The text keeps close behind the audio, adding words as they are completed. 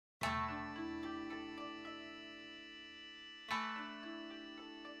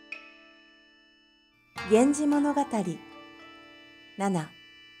源氏物語7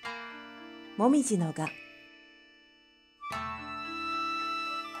もみじのが。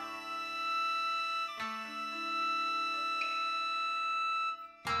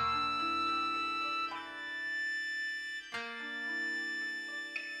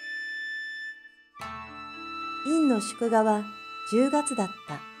院の祝賀は10月だっ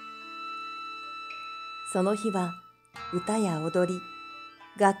た。その日は歌や踊り、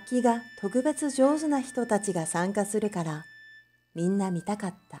楽器が特別上手な人たちが参加するからみんな見たか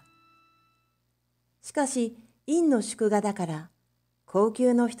った。しかし院の祝賀だから後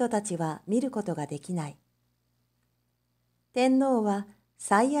宮の人たちは見ることができない。天皇は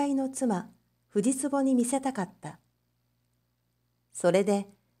最愛の妻藤壺に見せたかった。それで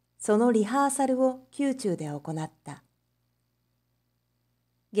そのリハーサルを宮中で行った。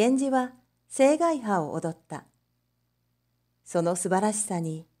源氏は青海波を踊った。その素晴らしさ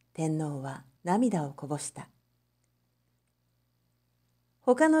に天皇は涙をこぼした。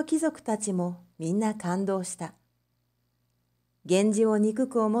他の貴族たちもみんな感動した。源氏を憎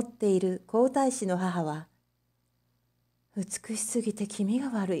く思っている皇太子の母は、美しすぎて気味が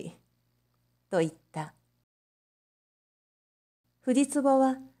悪い、と言った。藤壺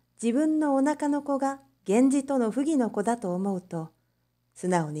は自分のお腹の子が源氏との不義の子だと思うと、素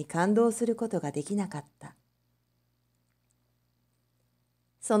直に感動することができなかった。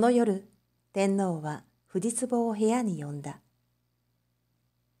その夜、天皇は藤壺を部屋に呼んだ。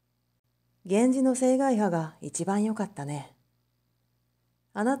源氏の青海波が一番良かったね。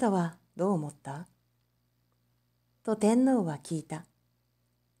あなたはどう思った？と天皇は聞いた。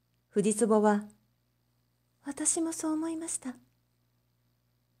藤壺は、私もそう思いました。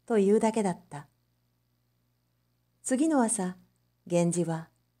と言うだけだった。次の朝、源氏は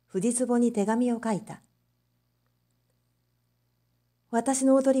藤壺に手紙を書いた。私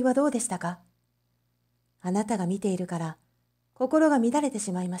の踊りはどうでしたか？あなたが見ているから心が乱れて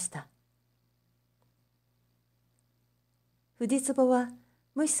しまいました。藤壺は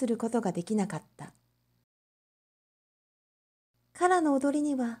無視することができなかった。カラの踊り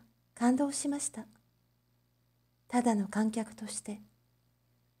には感動しました。ただの観客として。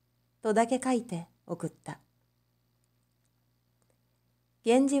とだけ書いて送った。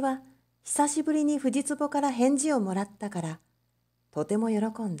源氏は久しぶりに藤壺から返事をもらったからとても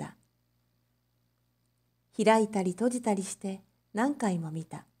喜んだ。開いたり閉じたりして何回も見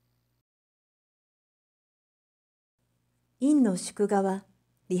た。院の祝賀は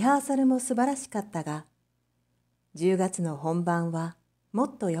リハーサルも素晴らしかったが、10月の本番はも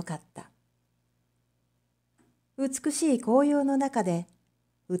っと良かった。美しい紅葉の中で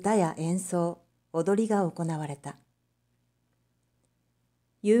歌や演奏、踊りが行われた。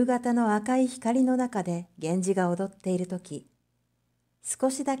夕方の赤い光の中で源氏が踊っているとき、少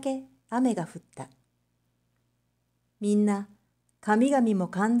しだけ雨が降った。みんな神々も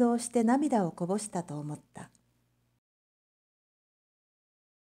感動して涙をこぼしたと思った。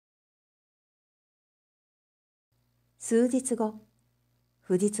数日後、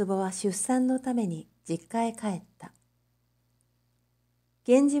藤壺は出産のために実家へ帰った。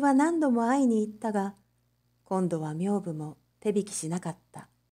源氏は何度も会いに行ったが、今度は女房も手引きしなかった。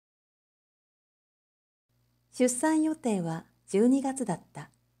出産予定は12月だった。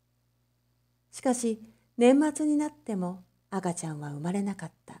しかし年末になっても赤ちゃんは生まれなか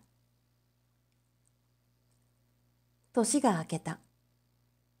った。年が明けた。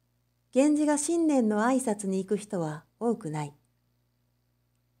源氏が新年の挨拶に行く人は多くない。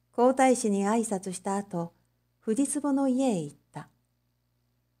皇太子に挨拶した後、藤壺の家へ行った。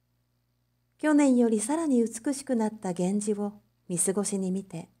去年よりさらに美しくなった源氏を見過ごしに見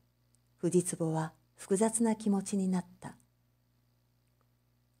て、藤壺は複雑な気持ちになった。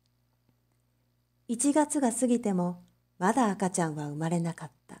1月が過ぎてもまだ赤ちゃんは生まれなか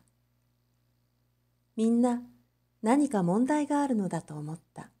った。みんな何か問題があるのだと思っ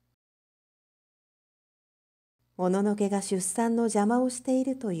た。もののけが出産の邪魔をしてい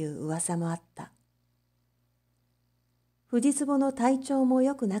るという噂もあった。藤壺の体調も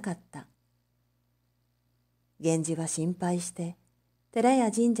良くなかった。源氏は心配して寺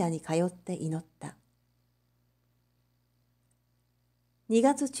や神社に通って祈った。2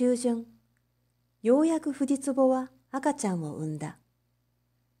月中旬、ようやく藤壺は赤ちゃんを産んだ。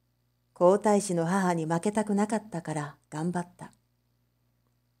皇太子の母に負けたくなかったから頑張った。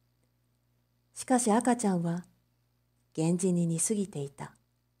しかし赤ちゃんは源氏に似すぎていた。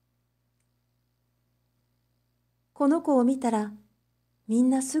この子を見たらみん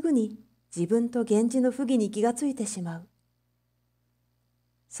なすぐに自分と源氏の不義に気がついてしまう。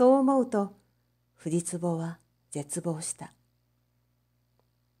そう思うと藤壺は絶望した。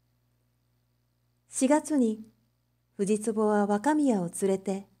4月に藤壺は若宮を連れ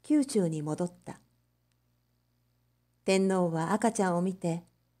て宮中に戻った。天皇は赤ちゃんを見て、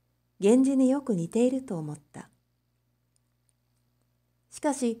源氏によく似ていると思った。し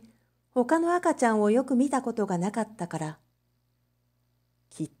かし、他の赤ちゃんをよく見たことがなかったから、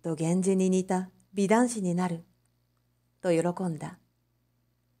きっと源氏に似た美男子になる、と喜んだ。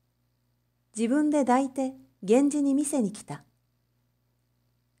自分で抱いて源氏に見せに来た。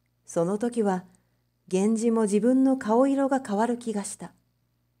その時は、源氏も自分の顔色が変わる気がした。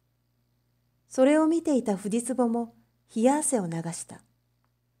それを見ていた藤壺も冷や汗を流した。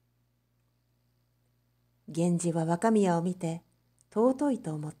源氏は若宮を見て尊い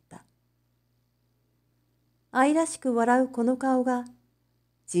と思った。愛らしく笑うこの顔が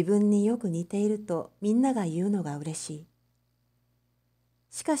自分によく似ているとみんなが言うのが嬉しい。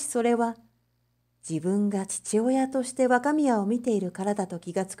しかしそれは自分が父親として若宮を見ているからだと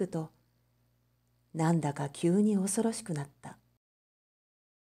気がつくと、なんだか急に恐ろしくなった。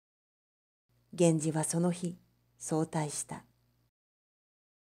源氏はその日、早退した。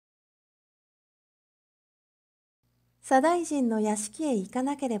左大臣の屋敷へ行か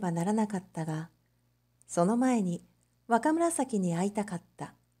なければならなかったが、その前に若紫に会いたかっ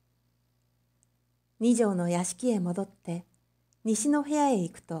た。二条の屋敷へ戻って西の部屋へ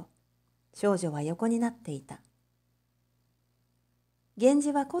行くと、少女は横になっていた。源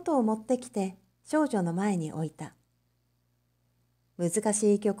氏は琴を持ってきて少女の前に置いた。難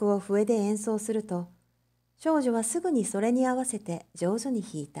しい曲を笛で演奏すると、少女はすぐにそれに合わせて上手に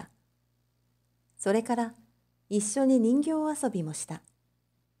弾いた。それから一緒に人形遊びもした。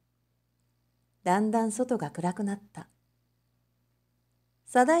だんだん外が暗くなった。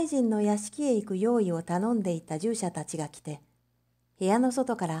左大臣の屋敷へ行く用意を頼んでいた従者たちが来て、部屋の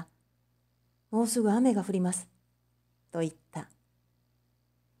外からもうすぐ雨が降ります、と言った。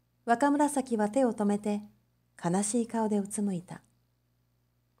若紫は手を止めて悲しい顔でうつむいた。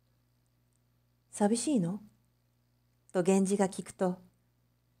寂しいのと源氏が聞くと、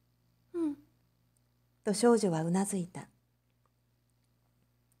うん、と少女はうなずいた。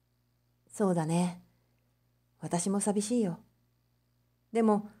そうだね。私も寂しいよ。で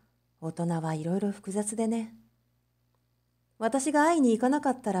も、大人はいろいろ複雑でね。私が会いに行かな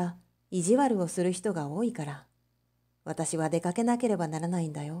かったら、意地悪をする人が多いから、私は出かけなければならない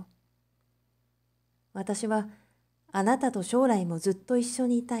んだよ。私は、あなたと将来もずっと一緒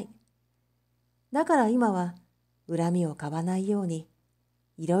にいたい。だから今は、恨みを買わないように、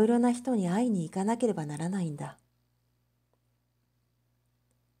いろいろな人に会いに行かなければならないんだ。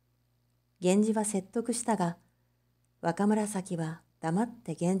源氏は説得したが、若紫は黙っ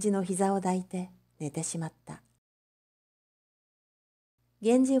て源氏の膝を抱いて寝てしまった。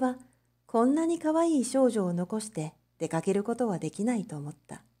源氏はこんなに可愛い少女を残して出かけることはできないと思っ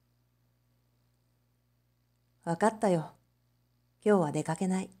た。わかったよ。今日は出かけ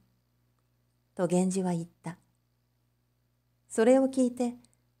ない。と源氏は言った。それを聞いて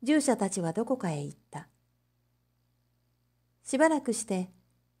従者たちはどこかへ行った。しばらくして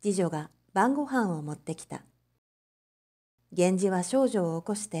次女が晩ご飯を持ってきた。源氏は少女を起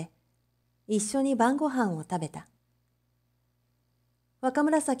こして一緒に晩ご飯を食べた。若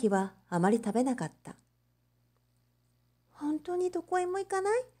紫はあまり食べなかった。本当にどこへも行かな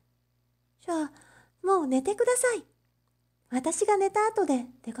い？じゃあもう寝てください。私が寝た後で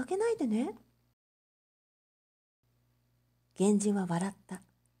出かけないでね。源氏は笑った。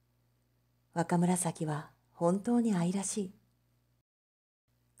若紫は本当に愛らしい。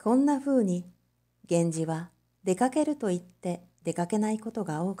こんなふうに源氏は出かけると言って出かけないこと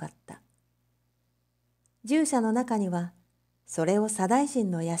が多かった。従者の中にはそれを左大臣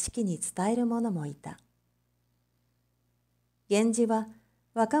の屋敷に伝える者もいた。源氏は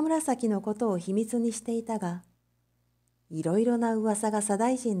若紫のことを秘密にしていたが、いろいろな噂が左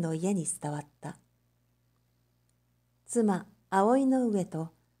大臣の家に伝わった。妻葵の上と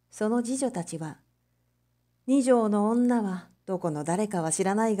その次女たちは、二条の女はどこの誰かは知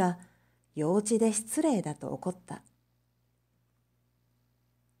らないが、幼稚で失礼だと怒った。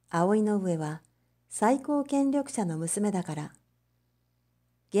葵の上は最高権力者の娘だから、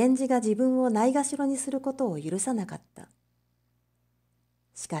源氏が自分をないがしろにすることを許さなかった。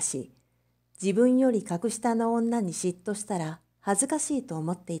しかし、自分より格下の女に嫉妬したら恥ずかしいと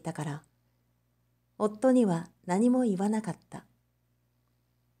思っていたから、夫には何も言わなかった。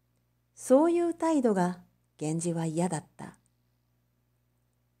そういう態度が源氏は嫌だった。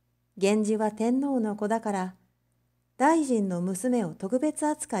源氏は天皇の子だから、大臣の娘を特別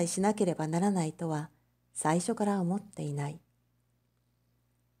扱いしなければならないとは最初から思っていない。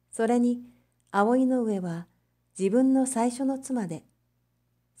それに葵の上は自分の最初の妻で、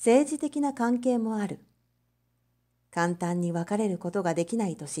政治的な関係もある。簡単に別れることができな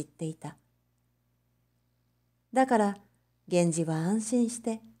いと知っていた。だから、源氏は安心し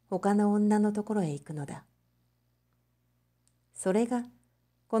て他の女のところへ行くのだ。それが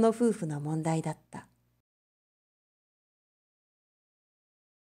この夫婦の問題だった。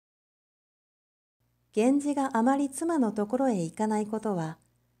源氏があまり妻のところへ行かないことは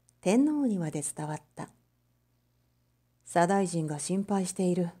天皇にまで伝わった。左大臣が心配して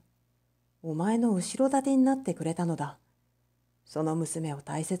いる。お前の後ろ盾になってくれたのだ。その娘を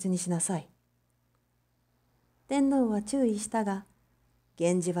大切にしなさい。天皇は注意したが、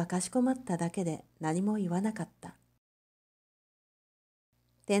源氏はかしこまっただけで何も言わなかった。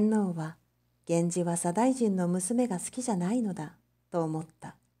天皇は源氏は左大臣の娘が好きじゃないのだと思っ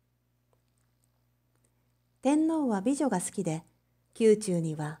た。天皇は美女が好きで、宮中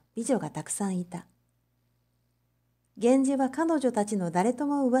には美女がたくさんいた。源氏は彼女たちの誰と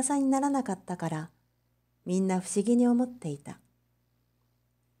も噂にならなかったから、みんな不思議に思っていた。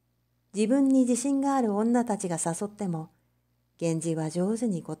自分に自信がある女たちが誘っても、源氏は上手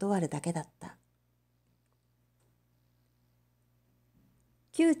に断るだけだった。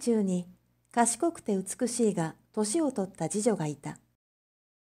宮中に賢くて美しいが年を取った侍女がいた。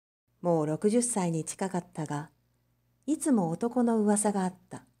もう60歳に近かったが、いつも男の噂があっ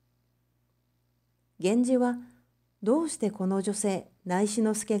た。源氏はどうしてこの女性内志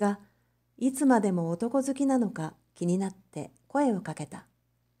之助がいつまでも男好きなのか気になって声をかけた。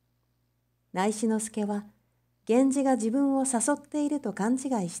内志之助は源氏が自分を誘っていると勘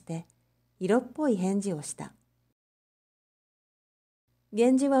違いして色っぽい返事をした。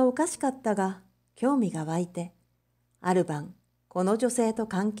源氏はおかしかったが興味が湧いて、ある晩この女性と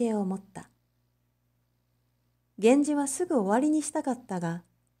関係を持った。源氏はすぐ終わりにしたかったが、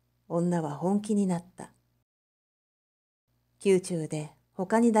女は本気になった。宮中で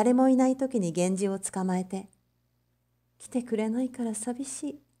他に誰もいない時に源氏を捕まえて、来てくれないから寂し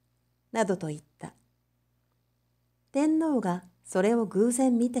い、などと言った。天皇がそれを偶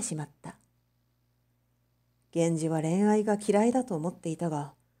然見てしまった。源氏は恋愛が嫌いだと思っていた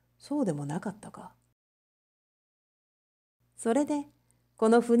が、そうでもなかったか。それで、こ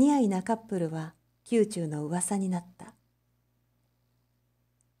の不似合いなカップルは宮中の噂になった。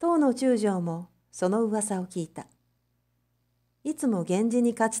当の中将もその噂を聞いた。いつも源氏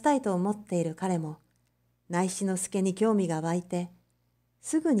に勝ちたいと思っている彼も、内志之助に興味が湧いて、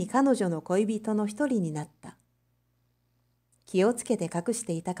すぐに彼女の恋人の一人になった。気をつけて隠し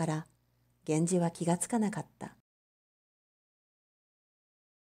ていたから、源氏は気がつかなかった。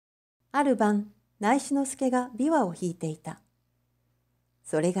ある晩、内志之助が琵琶を弾いていた。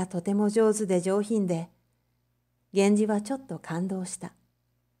それがとても上手で上品で、源氏はちょっと感動した。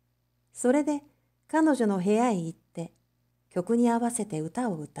それで彼女の部屋へ行って、曲に合わせて歌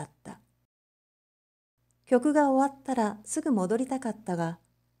を歌った。曲が終わったらすぐ戻りたかったが、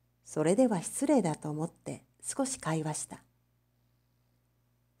それでは失礼だと思って少し会話した。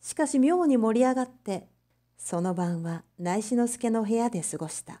しかし妙に盛り上がって、その晩は内志之助の部屋で過ご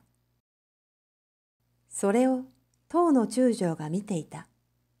した。それを当の中将が見ていた。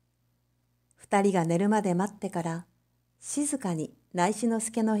二人が寝るまで待ってから、静かに内志之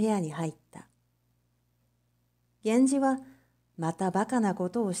助の部屋に入った。源氏はまたバカなこ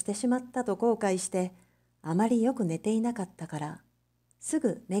とをしてしまったと後悔して、あまりよく寝ていなかったから、す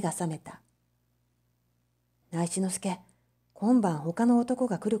ぐ目が覚めた。内志之助、今晩他の男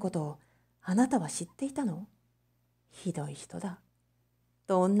が来ることをあなたは知っていたの？ひどい人だ。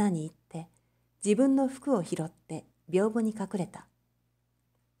と女に言って、自分の服を拾って屏風に隠れた。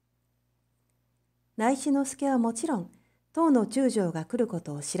内志之助はもちろん、当の中将が来るこ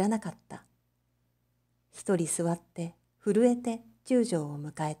とを知らなかった。一人座って震えて中将を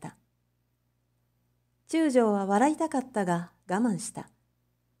迎えた。中将は笑いたかったが我慢した。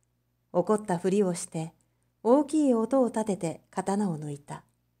怒ったふりをして大きい音を立てて刀を抜いた。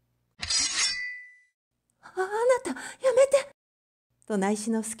あなたやめてと内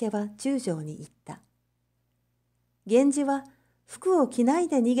志之助は中将に言った。源氏は服を着ない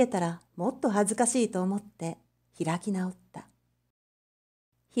で逃げたらもっと恥ずかしいと思って開き直った。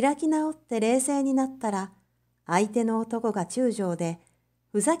開き直って冷静になったら相手の男が中将で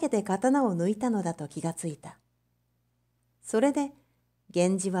ふざけて刀を抜いたのだと気がついた。それで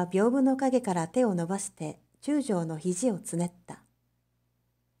源氏は屏風の陰から手を伸ばして中将の肘をつねった。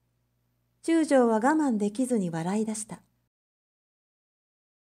中将は我慢できずに笑い出した。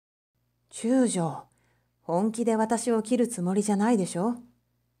中将、本気で私を切るつもりじゃないでしょ。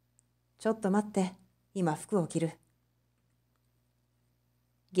ちょっと待って、今服を着る。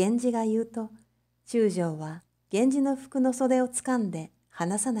源氏が言うと、中将は源氏の服の袖をつかんで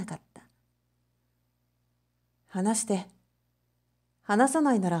話さなかった。話して。話さ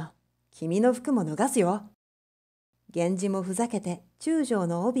ないなら君の服も脱がすよ。源氏もふざけて中将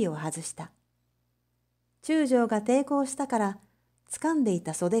の帯を外した。中将が抵抗したから掴んでい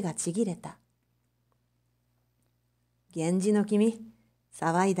た袖がちぎれた。源氏の君、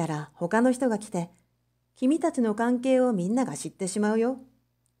騒いだら他の人が来て、君たちの関係をみんなが知ってしまうよ。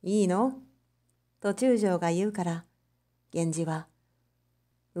いいの？と中将が言うから、源氏は、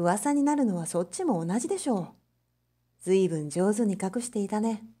噂になるのはそっちも同じでしょう。ずいぶん上手に隠していた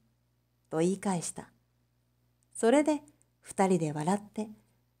ね。と言い返した。それで二人で笑って、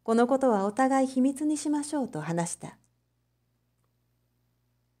このことはお互い秘密にしましょうと話した。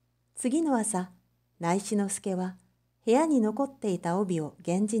次の朝、内侍之助は部屋に残っていた帯を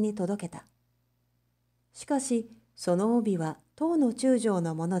源氏に届けた。しかし、その帯は当の中将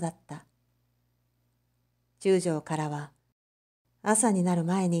のものだった。中将からは、朝になる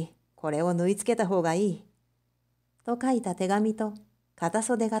前にこれを縫い付けた方がいい。と書いた手紙と片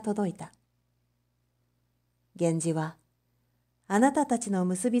袖が届いた。源氏は、あなたたちの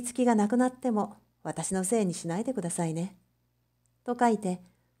結びつきがなくなっても私のせいにしないでくださいね。と書いて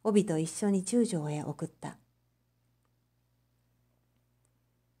帯と一緒に中将へ送った。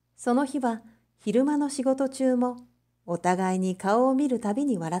その日は昼間の仕事中もお互いに顔を見るたび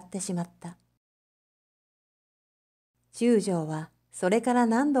に笑ってしまった。中将はそれから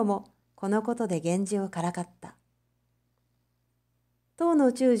何度もこのことで源氏をからかった。当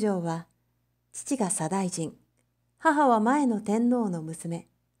の中将は父が左大臣、母は前の天皇の娘、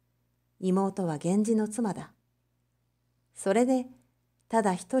妹は源氏の妻だ。それでた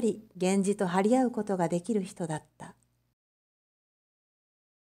だ一人源氏と張り合うことができる人だった。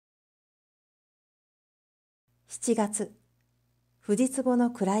7月、藤壺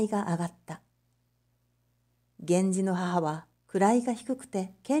の位が上がった。源氏の母は位が低く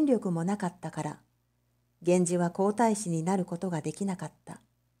て権力もなかったから、源氏は皇太子になることができなかった。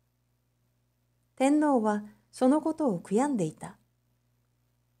天皇はそのことを悔やんでいた。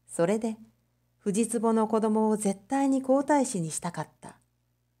それで藤壺の子供を絶対に皇太子にしたかった。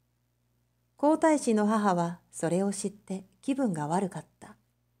皇太子の母はそれを知って気分が悪かった。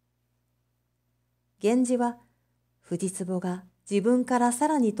源氏は藤壺が自分からさ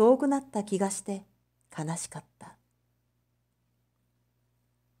らに遠くなった気がして悲しかった。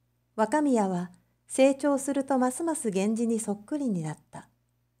若宮は成長するとますます源氏にそっくりになった。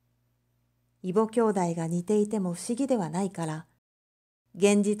異母兄弟が似ていても不思議ではないから、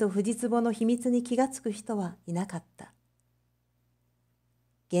源氏と藤壺の秘密に気がつく人はいなかった。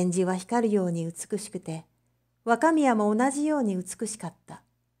源氏は光るように美しくて、若宮も同じように美しかった。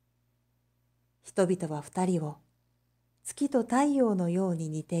人々は二人を月と太陽のように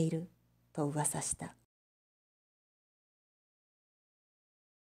似ていると噂した。